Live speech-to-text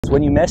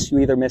When you miss, you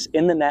either miss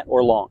in the net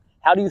or long.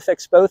 How do you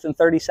fix both in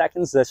 30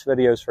 seconds? This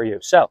video is for you.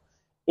 So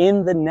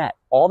in the net,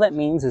 all that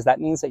means is that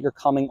you're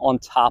coming on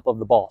top of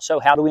the ball. So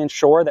how do we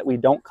ensure that we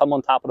don't come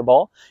on top of the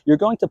ball? You're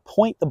going to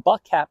point the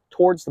butt cap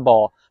towards the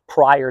ball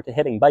prior to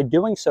hitting. By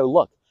doing so,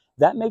 look,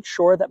 that makes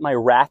sure that my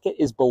racket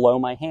is below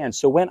my hand.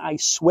 So when I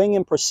swing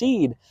and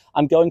proceed,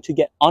 I'm going to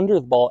get under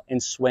the ball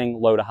and swing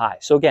low to high.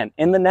 So again,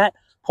 in the net,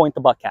 point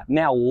the butt cap.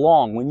 Now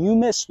long, when you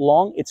miss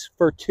long, it's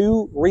for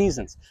two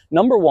reasons.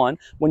 Number one,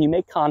 when you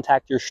make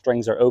contact, your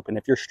strings are open.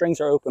 If your strings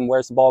are open,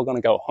 where's the ball going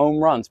to go? Home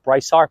runs,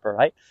 Bryce Harper,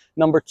 right?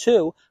 Number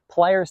two,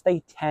 players,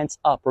 they tense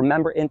up.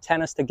 Remember, in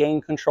tennis, to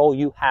gain control,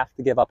 you have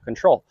to give up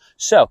control.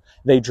 So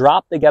they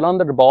drop, they get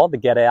under the ball to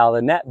get it out of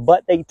the net,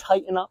 but they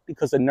tighten up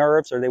because of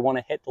nerves, or they want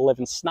to hit the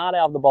living snot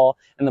out of the ball,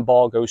 and the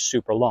ball goes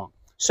super long.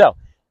 So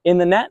in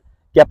the net,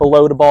 get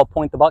below the ball,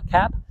 point the butt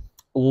cap.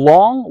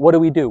 Long, what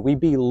do? We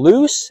be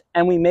loose,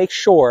 and we make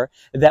sure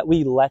that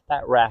we let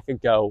that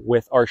racket go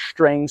with our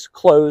strings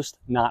closed,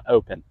 not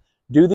open.